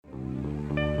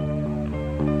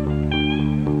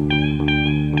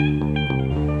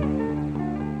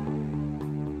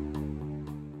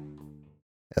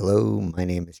Hello, my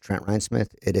name is Trent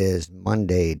Reinsmith. It is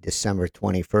Monday, December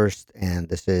 21st, and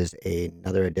this is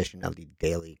another edition of the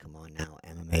Daily Come On Now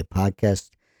MMA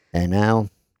podcast. And now,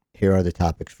 here are the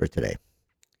topics for today.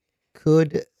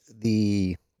 Could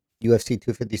the UFC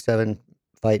 257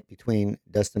 fight between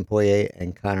Dustin Poirier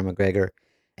and Conor McGregor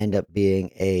end up being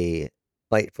a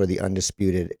fight for the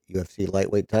undisputed UFC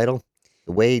lightweight title?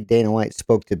 The way Dana White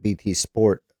spoke to BT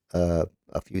Sport a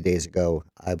few days ago,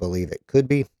 I believe it could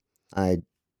be. I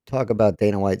talk about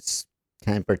Dana White's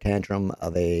temper tantrum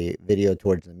of a video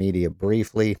towards the media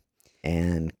briefly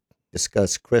and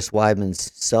discuss Chris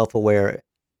Weidman's self-aware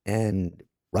and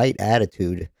right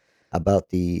attitude about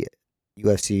the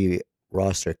UFC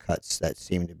roster cuts that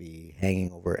seem to be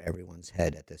hanging over everyone's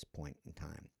head at this point in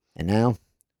time. And now,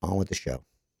 on with the show.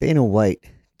 Dana White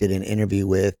did an interview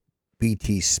with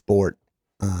BT Sport.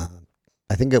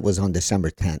 I think it was on December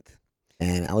 10th.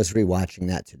 And I was rewatching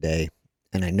that today,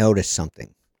 and I noticed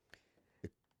something.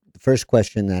 The first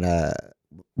question that,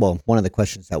 one of the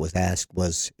questions that was asked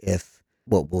was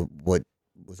what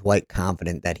was White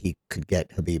confident that he could get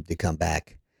Khabib to come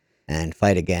back and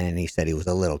fight again, and he said he was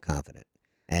a little confident.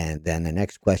 And then the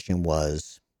next question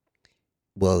was,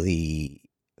 will the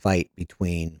fight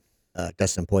between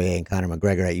Dustin Poirier and Conor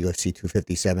McGregor at UFC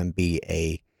 257 be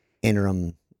a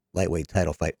interim lightweight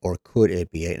title fight, or could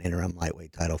it be an interim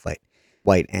lightweight title fight?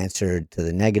 White answered to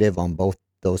the negative on both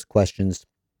those questions,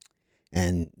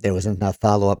 and there was a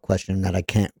follow-up question that I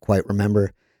can't quite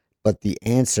remember, but the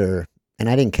answer, and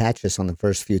I didn't catch this on the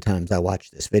first few times I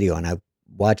watched this video, and I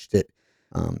watched it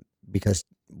because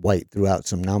White threw out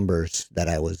some numbers that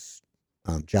I was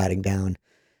jotting down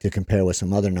to compare with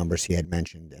some other numbers he had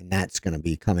mentioned, and that's going to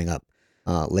be coming up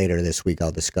later this week.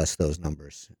 I'll discuss those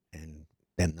numbers and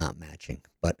them not matching.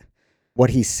 But what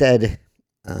he said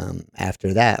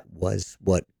after that was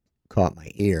what caught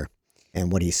my ear, and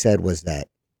what he said was that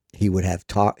he will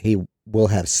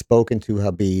have spoken to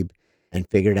Khabib and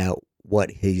figured out what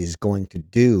he is going to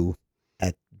do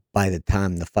by the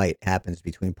time the fight happens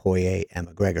between Poirier and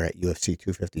McGregor at UFC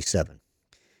 257.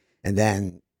 And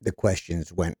then the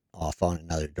questions went off on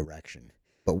another direction.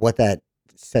 But what that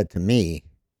said to me,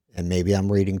 and maybe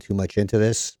I'm reading too much into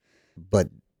this, but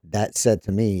that said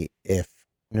to me, if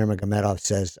Nurmagomedov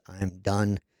says, I'm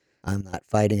done, I'm not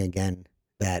fighting again,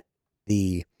 that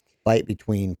the fight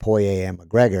between Poirier and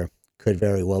McGregor could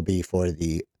very well be for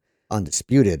the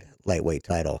undisputed lightweight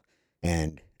title.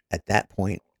 And at that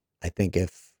point, I think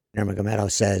if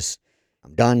Nurmagomedov says,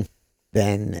 I'm done,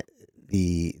 then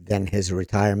his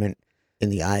retirement in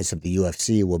the eyes of the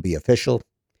UFC will be official,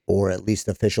 or at least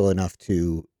official enough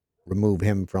to remove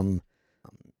him from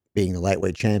being the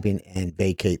lightweight champion and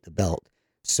vacate the belt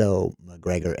so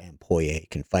McGregor and Poirier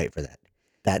can fight for that.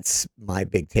 That's my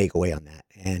big takeaway on that.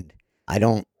 And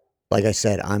like I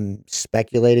said, I'm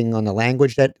speculating on the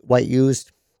language that White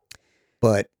used,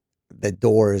 but the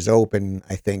door is open,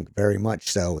 I think, very much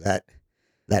so that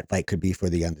fight could be for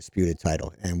the undisputed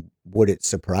title. And would it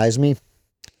surprise me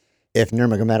if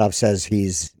Nurmagomedov says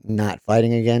he's not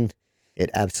fighting again? It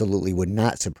absolutely would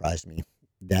not surprise me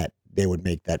that they would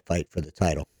make that fight for the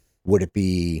title. Would it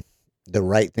be the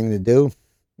right thing to do?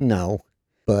 No,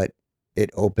 but it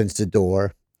opens the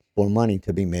door for money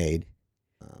to be made.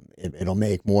 It'll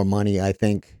make more money, I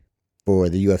think, for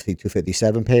the UFC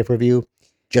 257 pay-per-view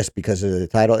just because of the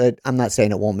title. I'm not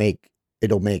saying it'll make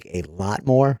a lot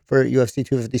more for UFC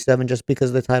 257 just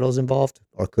because the title is involved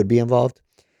or could be involved.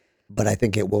 But I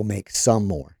think it will make some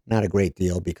more. Not a great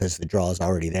deal because the draw is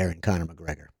already there in Conor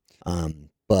McGregor.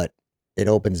 But it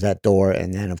opens that door.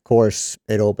 And then, of course,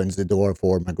 it opens the door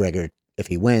for McGregor, if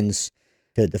he wins,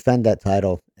 to defend that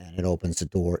title. And it opens the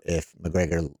door, if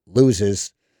McGregor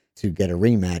loses, to get a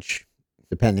rematch,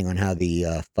 depending on how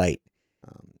the fight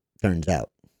turns out.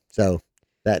 So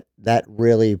that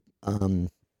really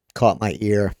caught my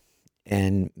ear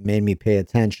and made me pay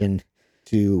attention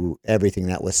to everything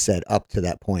that was said up to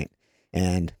that point.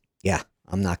 And yeah,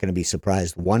 I'm not going to be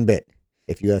surprised one bit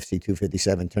if UFC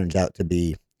 257 turns out to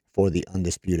be for the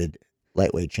undisputed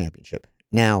lightweight championship.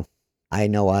 Now, I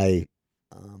know I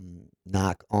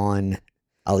knock on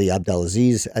Ali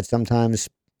Abdelaziz at sometimes,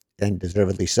 and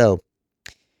deservedly so,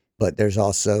 but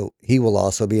he will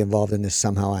also be involved in this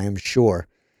somehow, I am sure.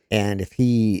 And if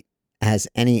he has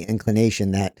any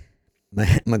inclination that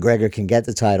McGregor can get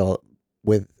the title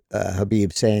with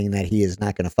Khabib saying that he is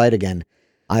not going to fight again,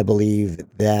 I believe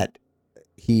that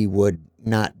he would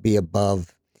not be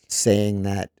above saying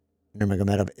that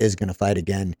Nurmagomedov is going to fight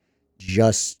again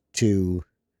just to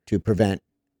prevent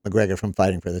McGregor from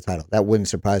fighting for the title. That wouldn't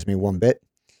surprise me one bit.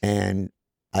 And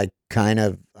I kind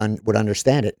of would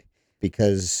understand it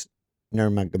because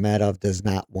Nurmagomedov does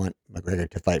not want McGregor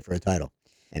to fight for a title.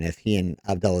 And if he and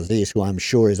Abdelaziz, who I'm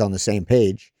sure is on the same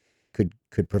page,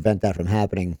 could prevent that from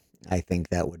happening, I think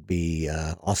that would be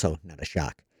also not a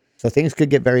shock. So things could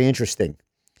get very interesting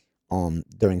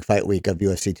during fight week of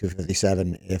UFC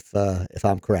 257 if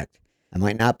I'm correct. I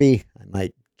might not be. I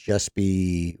might just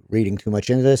be reading too much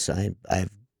into this. I've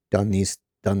done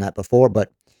that before,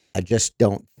 but I just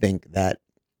don't think that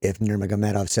if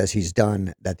Nurmagomedov says he's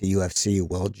done, that the UFC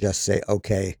will just say,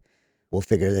 okay, we'll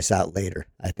figure this out later.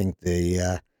 I think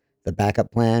the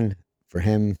backup plan for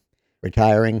him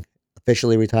retiring,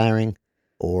 officially retiring,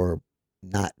 or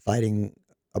not fighting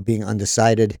or being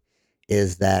undecided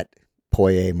is that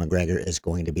Poirier McGregor is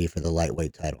going to be for the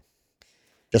lightweight title.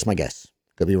 Just my guess.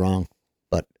 Could be wrong,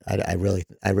 but I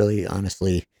really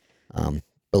honestly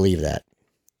believe that.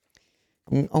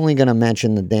 I'm only going to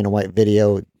mention the Dana White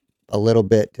video a little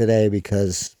bit today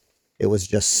because it was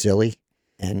just silly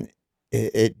and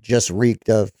it just reeked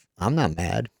of, I'm not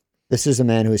mad. This is a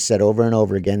man who has said over and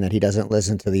over again that he doesn't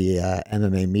listen to the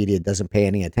MMA media, doesn't pay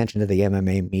any attention to the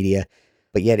MMA media,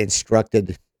 but yet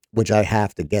instructed, which I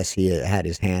have to guess he had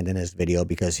his hand in his video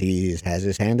because he has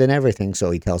his hand in everything,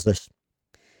 so he tells us,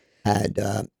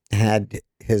 had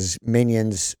his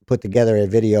minions put together a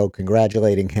video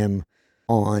congratulating him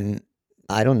on,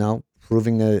 I don't know,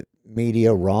 proving the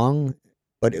media wrong,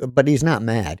 but he's not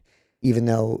mad, even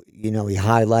though he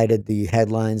highlighted the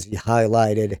headlines, he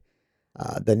highlighted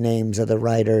the names of the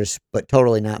writers, but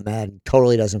totally not mad.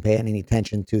 Totally doesn't pay any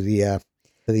attention to the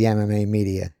MMA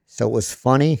media. So it was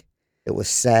funny, it was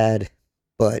sad,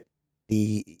 but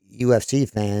the UFC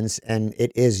fans, and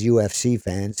it is UFC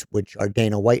fans, which are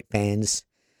Dana White fans,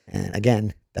 and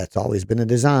again, that's always been the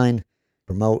design: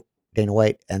 promote Dana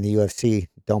White, and the UFC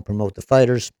don't promote the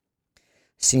fighters.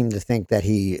 Seem to think that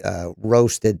he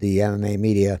roasted the MMA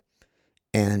media,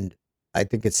 and I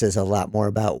think it says a lot more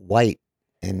about White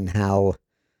and how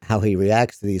he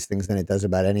reacts to these things than it does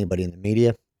about anybody in the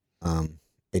media.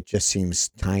 It just seems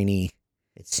tiny.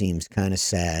 It seems kind of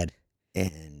sad,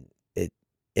 and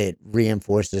it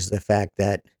reinforces the fact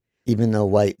that even though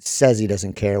White says he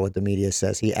doesn't care what the media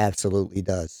says, he absolutely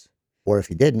does. Or if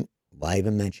he didn't, why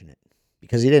even mention it?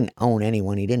 Because he didn't own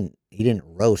anyone. He didn't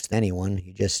roast anyone.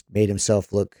 He just made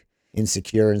himself look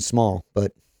insecure and small.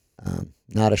 But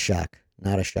not a shock.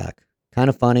 Not a shock. Kind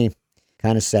of funny,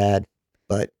 kind of sad,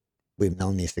 but we've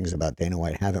known these things about Dana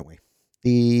White, haven't we?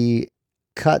 The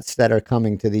cuts that are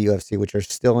coming to the UFC, which are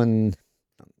still in,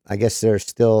 I guess they're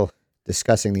still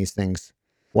discussing these things.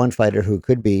 One fighter who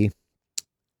could be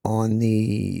on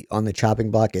the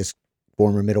chopping block is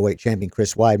former middleweight champion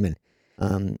Chris Weidman.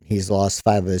 He's lost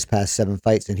 5 of his past 7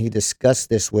 fights, and he discussed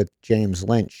this with James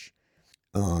Lynch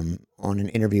on an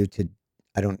interview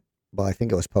I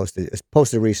think it was posted. It was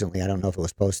posted recently. I don't know if it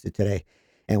was posted today.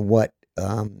 And what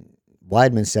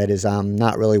Weidman said is, I'm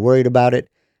not really worried about it,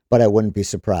 but I wouldn't be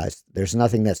surprised. There's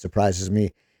nothing that surprises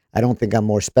me. I don't think I'm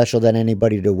more special than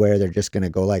anybody to where they're just going to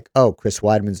go like, oh, Chris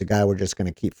Weidman's a guy we're just going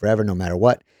to keep forever no matter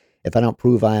what. If I don't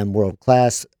prove I am a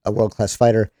world-class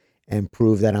fighter, and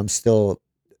prove that I'm still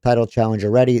title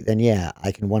challenger ready, then yeah,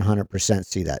 I can 100%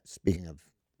 see that, speaking of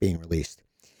being released.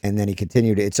 And then he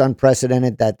continued, it's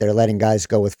unprecedented that they're letting guys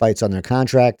go with fights on their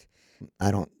contract.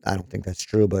 I don't think that's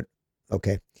true, but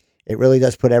okay. It really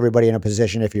does put everybody in a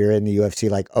position, if you're in the UFC,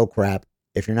 like, oh crap,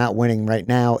 if you're not winning right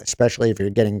now, especially if you're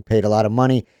getting paid a lot of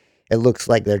money, it looks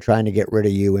like they're trying to get rid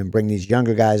of you and bring these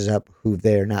younger guys up who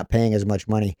they're not paying as much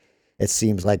money. It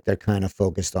seems like they're kind of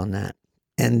focused on that.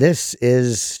 And this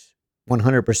is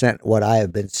 100% what I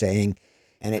have been saying,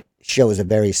 and it shows a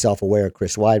very self-aware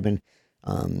Chris Weidman.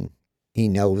 He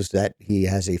knows that he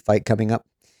has a fight coming up,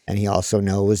 and he also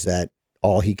knows that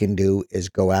all he can do is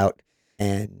go out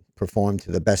and perform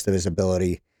to the best of his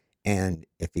ability. And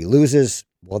if he loses,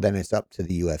 well, then it's up to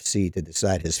the UFC to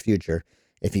decide his future.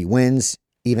 If he wins,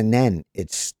 even then,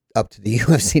 it's up to the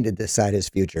UFC to decide his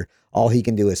future. All he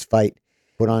can do is fight,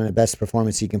 put on the best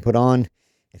performance he can put on.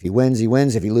 If he wins, he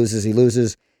wins. If he loses, he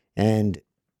loses. And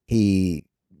he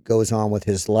goes on with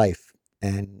his life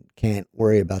and can't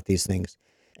worry about these things.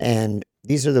 And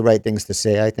these are the right things to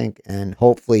say, I think. And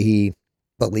hopefully he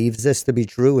believes this to be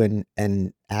true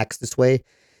and acts this way,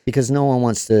 because no one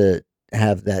wants to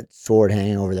have that sword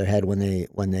hanging over their head when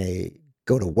they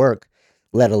go to work,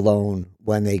 let alone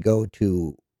when they go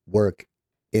to work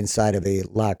inside of a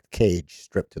locked cage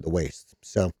stripped to the waist.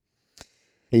 So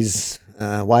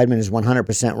Weidman is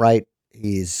 100% right.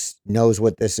 He's knows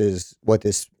what this is, what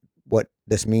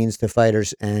this means to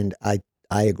fighters, and I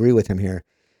agree with him here.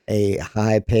 A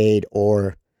high paid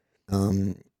or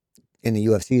in the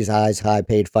UFC's eyes, high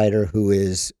paid fighter who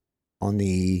is on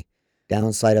the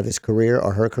downside of his career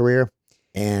or her career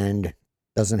and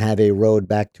doesn't have a road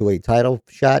back to a title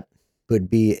shot could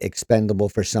be expendable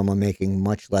for someone making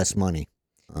much less money.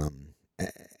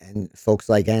 And folks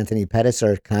like Anthony Pettis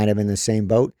are kind of in the same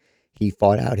boat. He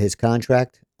fought out his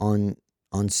contract on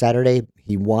Saturday.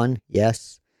 He won,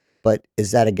 yes, but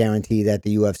is that a guarantee that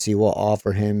the UFC will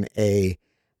offer him a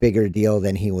bigger deal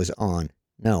than he was on?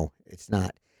 No, it's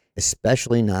not.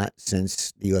 Especially not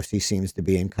since the UFC seems to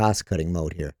be in cost cutting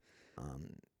mode here.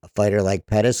 A fighter like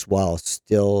Pettis, while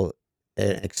still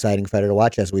an exciting fighter to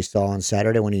watch, as we saw on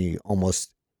Saturday when he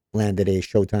almost landed a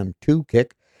Showtime 2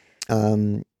 kick,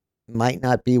 um, might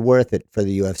not be worth it for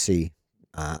the UFC.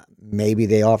 Maybe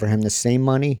they offer him the same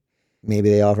money. Maybe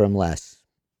they offer him less.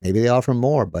 Maybe they offer him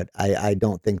more, but I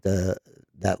don't think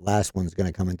that last one's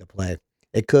going to come into play.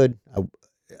 It could.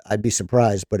 I'd be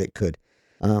surprised, but it could.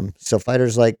 So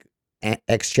fighters like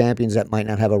ex-champions that might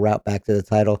not have a route back to the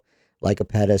title, like a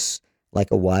Pettis,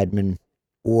 like a Weidman,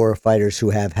 or fighters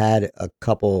who have had a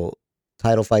couple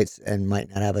title fights and might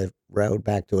not have a road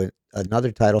back to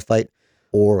another title fight,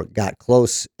 or got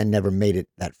close and never made it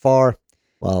that far.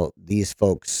 Well, these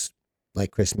folks,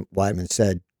 like Chris Weidman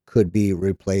said, could be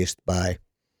replaced by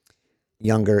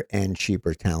younger and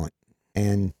cheaper talent.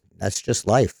 And that's just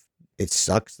life. It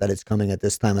sucks that it's coming at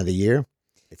this time of the year.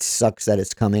 It sucks that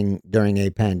it's coming during a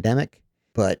pandemic,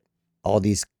 but all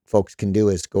these folks can do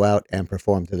is go out and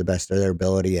perform to the best of their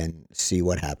ability and see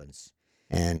what happens.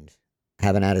 And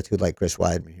have an attitude like Chris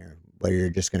Weidman here, where you're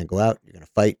just going to go out, you're going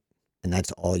to fight, and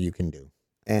that's all you can do.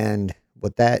 And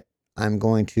with that, I'm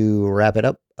going to wrap it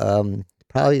up.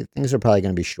 Probably things are probably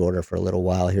going to be shorter for a little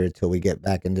while here until we get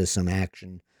back into some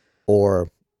action or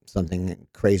something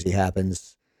crazy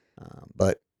happens.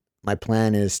 But my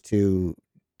plan is to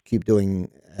keep doing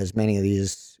as many of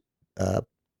these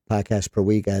podcasts per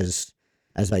week as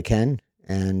I can,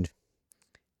 and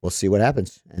we'll see what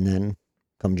happens. And then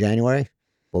come January,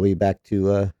 we'll be back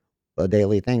to a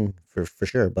daily thing for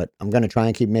sure. But I'm going to try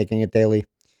and keep making it daily.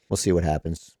 We'll see what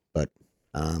happens. But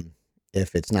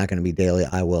if it's not going to be daily,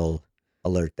 I will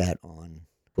alert that on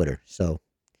Twitter. So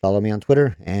follow me on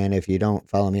Twitter. And if you don't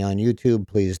follow me on YouTube,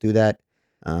 please do that.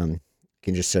 You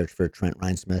can just search for Trent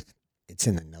Reinsmith. It's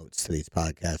in the notes to these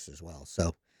podcasts as well.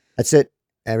 So that's it.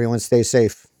 Everyone stay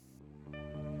safe.